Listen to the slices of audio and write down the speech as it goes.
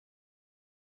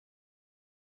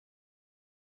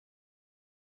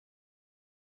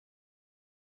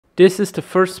This is the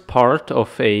first part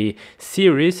of a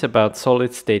series about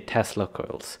solid-state Tesla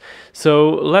coils. So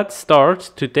let's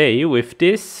start today with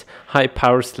this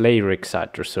high-power layer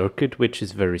exciter circuit, which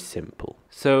is very simple.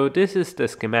 So this is the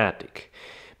schematic.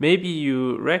 Maybe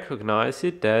you recognize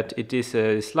it, that it is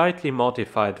a slightly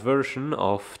modified version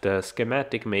of the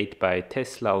schematic made by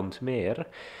Tesla and Mehr.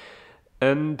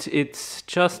 And it's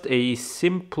just a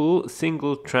simple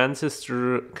single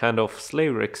transistor kind of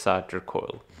layer exciter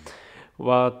coil.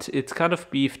 But it's kind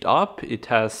of beefed up. It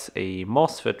has a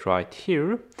MOSFET right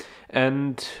here,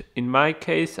 and in my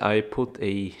case I put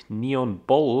a neon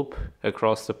bulb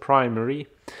across the primary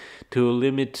to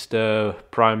limit the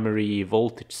primary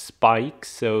voltage spikes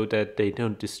so that they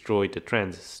don't destroy the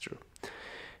transistor.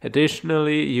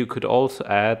 Additionally, you could also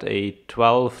add a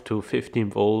 12 to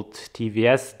 15 volt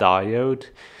TVS diode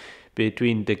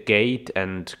between the gate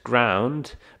and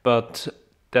ground, but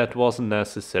that wasn't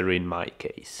necessary in my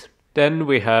case. Then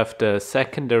we have the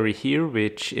secondary here,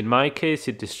 which in my case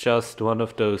it is just one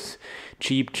of those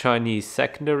cheap Chinese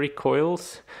secondary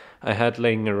coils I had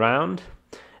laying around.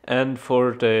 And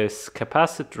for this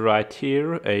capacitor right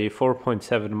here, a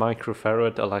 4.7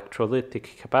 microfarad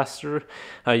electrolytic capacitor,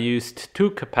 I used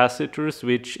two capacitors,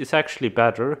 which is actually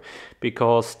better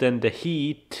because then the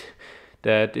heat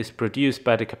that is produced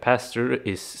by the capacitor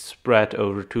is spread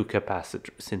over two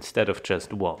capacitors instead of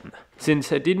just one.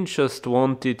 Since I didn't just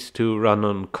want it to run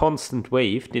on constant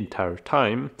wave the entire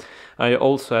time, I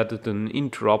also added an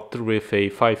interrupter with a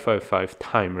 555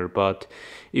 timer, but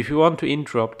if you want to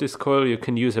interrupt this coil, you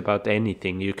can use about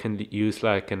anything. You can use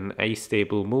like an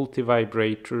astable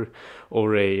multivibrator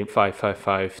or a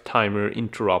 555 timer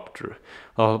interrupter.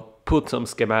 I'll put some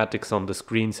schematics on the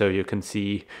screen so you can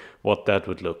see what that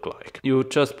would look like. You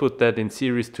would just put that in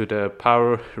series to the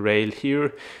power rail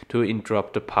here to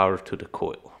interrupt the power to the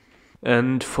coil.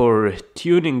 And for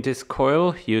tuning this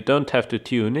coil, you don't have to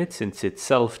tune it since it's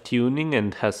self-tuning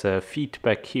and has a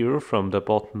feedback here from the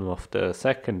bottom of the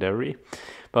secondary.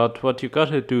 But what you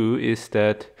gotta do is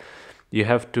that you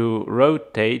have to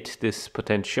rotate this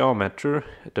potentiometer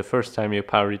the first time you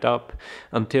power it up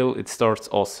until it starts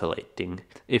oscillating.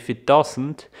 If it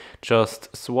doesn't,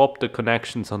 just swap the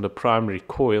connections on the primary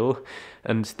coil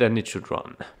and then it should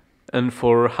run. And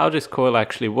for how this coil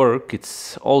actually works,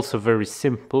 it's also very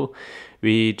simple.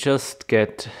 We just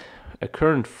get a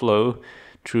current flow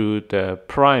through the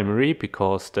primary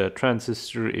because the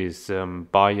transistor is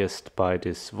biased by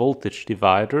this voltage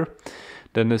divider.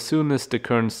 Then as soon as the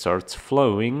current starts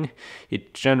flowing,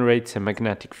 it generates a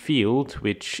magnetic field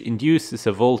which induces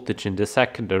a voltage in the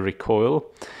secondary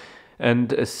coil.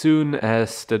 And as soon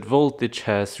as that voltage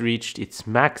has reached its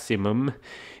maximum,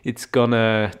 it's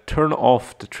gonna turn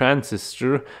off the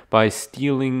transistor by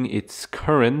stealing its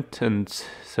current and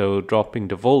so dropping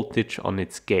the voltage on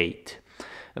its gate.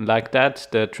 And like that,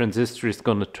 the transistor is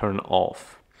gonna turn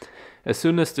off. As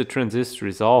soon as the transistor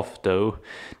is off though,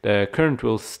 the current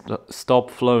will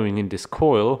stop flowing in this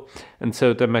coil, and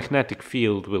so the magnetic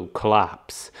field will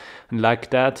collapse. And like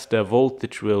that, the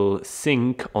voltage will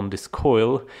sink on this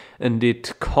coil and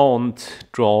it can't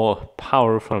draw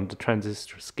power from the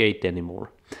transistor's gate anymore.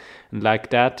 And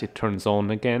like that, it turns on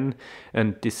again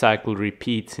and this cycle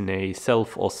repeats in a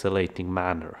self-oscillating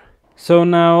manner. So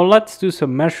now let's do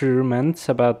some measurements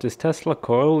about this Tesla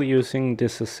coil using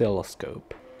this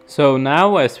oscilloscope. So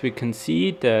now, as we can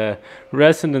see, the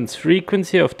resonance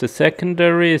frequency of the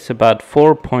secondary is about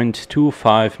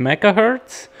 4.25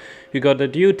 megahertz. We got a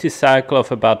duty cycle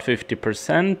of about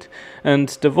 50%, and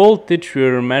the voltage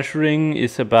we're measuring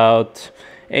is about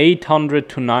 800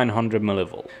 to 900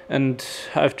 millivolts. And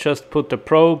I've just put the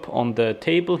probe on the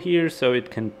table here so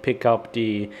it can pick up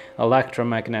the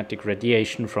electromagnetic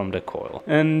radiation from the coil.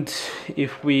 And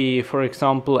if we, for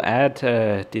example, add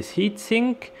this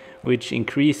heatsink, which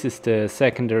increases the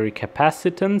secondary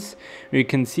capacitance, we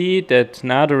can see that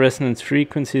now the resonance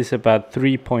frequency is about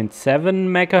 3.7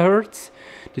 megahertz.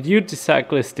 The duty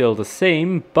cycle is still the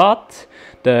same, but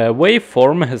the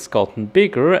waveform has gotten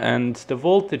bigger and the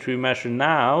voltage we measure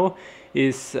now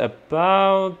is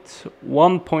about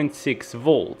 1.6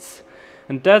 volts.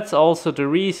 And that's also the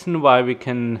reason why we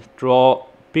can draw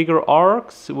bigger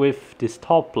arcs with this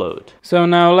top load. So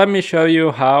now let me show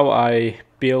you how I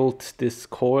built this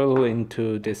coil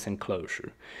into this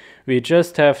enclosure. We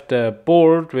just have the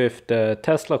board with the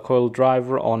Tesla coil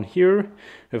driver on here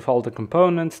with all the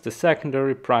components, the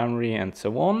secondary, primary and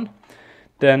so on.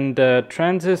 Then the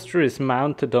transistor is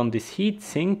mounted on this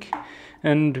heatsink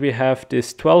and we have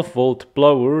this 12 volt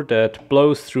blower that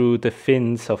blows through the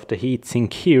fins of the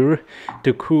heatsink here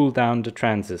to cool down the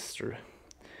transistor.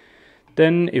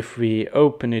 Then if we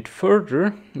open it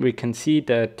further, we can see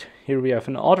that here we have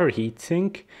another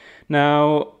heatsink.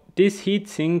 Now this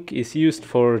heatsink is used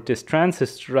for this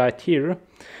transistor right here,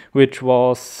 which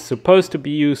was supposed to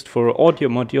be used for audio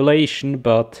modulation,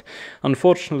 but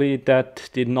unfortunately that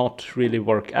did not really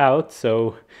work out,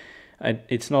 so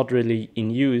it's not really in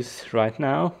use right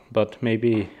now, but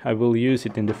maybe I will use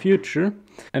it in the future.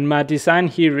 And my design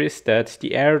here is that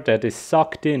the air that is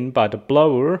sucked in by the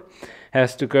blower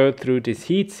has to go through these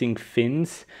heatsink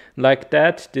fins. Like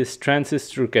that, this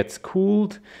transistor gets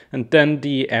cooled, and then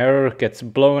the air gets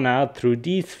blown out through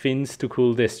these fins to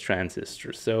cool this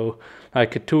transistor. So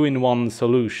like a 2-in-1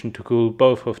 solution to cool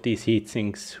both of these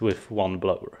heatsinks with one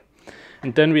blower.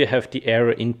 And then we have the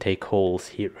air intake holes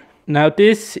here. Now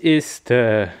this is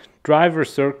the driver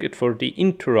circuit for the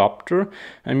interrupter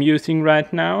I'm using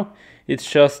right now. It's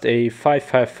just a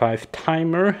 555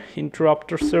 timer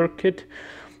interrupter circuit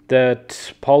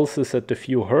that pulses at a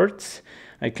few hertz.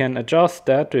 I can adjust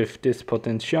that with this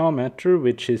potentiometer,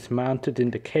 which is mounted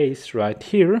in the case right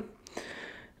here.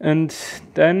 And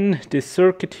then this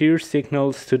circuit here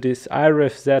signals to this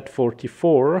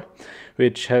IRF-Z44,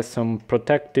 which has some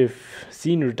protective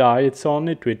Zener diodes on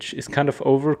it, which is kind of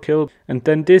overkill. And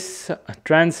then this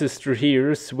transistor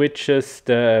here switches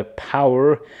the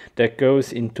power that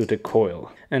goes into the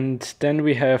coil. And then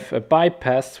we have a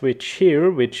bypass switch here,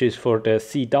 which is for the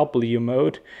CW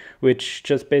mode, which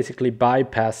just basically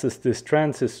bypasses this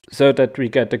transistor so that we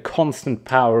get a constant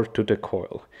power to the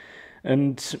coil.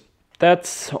 And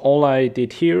that's all I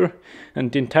did here,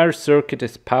 and the entire circuit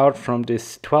is powered from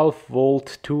this 12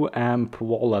 volt 2 amp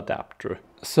wall adapter.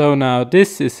 So now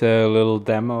this is a little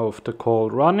demo of the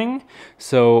coil running,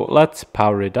 so let's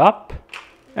power it up.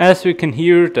 As we can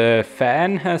hear, the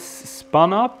fan has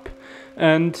spun up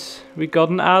and we got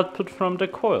an output from the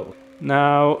coil.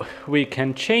 Now we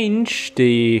can change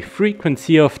the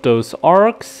frequency of those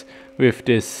arcs with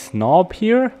this knob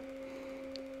here.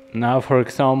 Now, for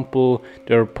example,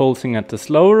 they're pulsing at a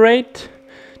slower rate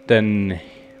than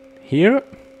here.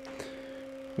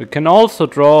 We can also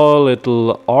draw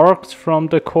little arcs from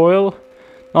the coil.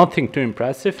 Nothing too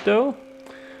impressive though.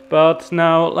 But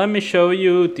now let me show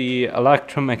you the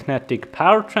electromagnetic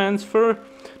power transfer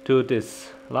to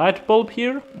this light bulb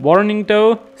here. Warning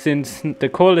though, since the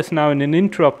coil is now in an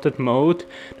interrupted mode,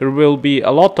 there will be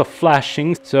a lot of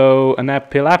flashing, so an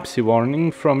epilepsy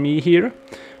warning from me here.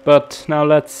 But now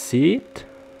let's see it.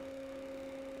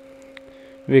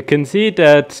 We can see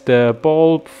that the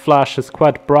bulb flashes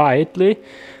quite brightly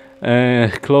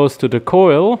close to the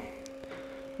coil,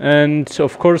 and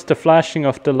of course the flashing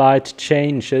of the light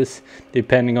changes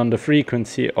depending on the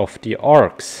frequency of the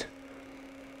arcs.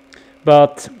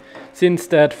 But since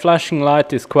that flashing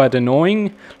light is quite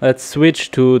annoying, let's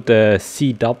switch to the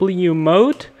CW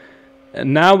mode.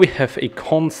 And now we have a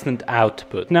constant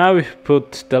output. Now we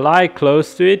put the light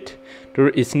close to it, there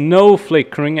is no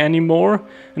flickering anymore,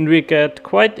 and we get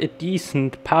quite a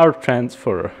decent power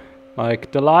transfer.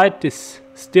 Like the light is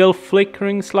still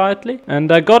flickering slightly,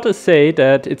 and I gotta say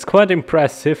that it's quite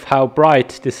impressive how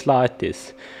bright this light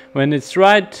is. When it's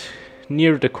right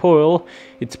near the coil,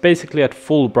 it's basically at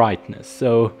full brightness,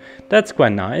 so that's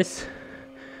quite nice.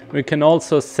 We can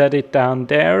also set it down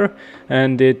there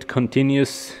and it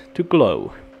continues to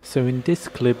glow. So in this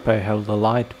clip I held a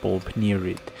light bulb near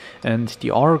it, and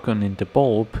the argon in the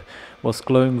bulb was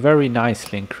glowing very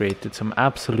nicely and created some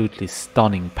absolutely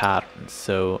stunning patterns,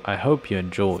 so I hope you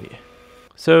enjoy.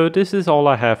 So this is all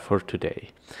I have for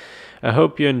today. I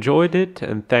hope you enjoyed it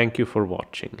and thank you for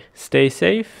watching. Stay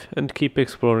safe and keep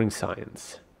exploring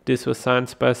science. This was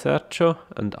Science by Sergio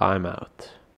and I'm out.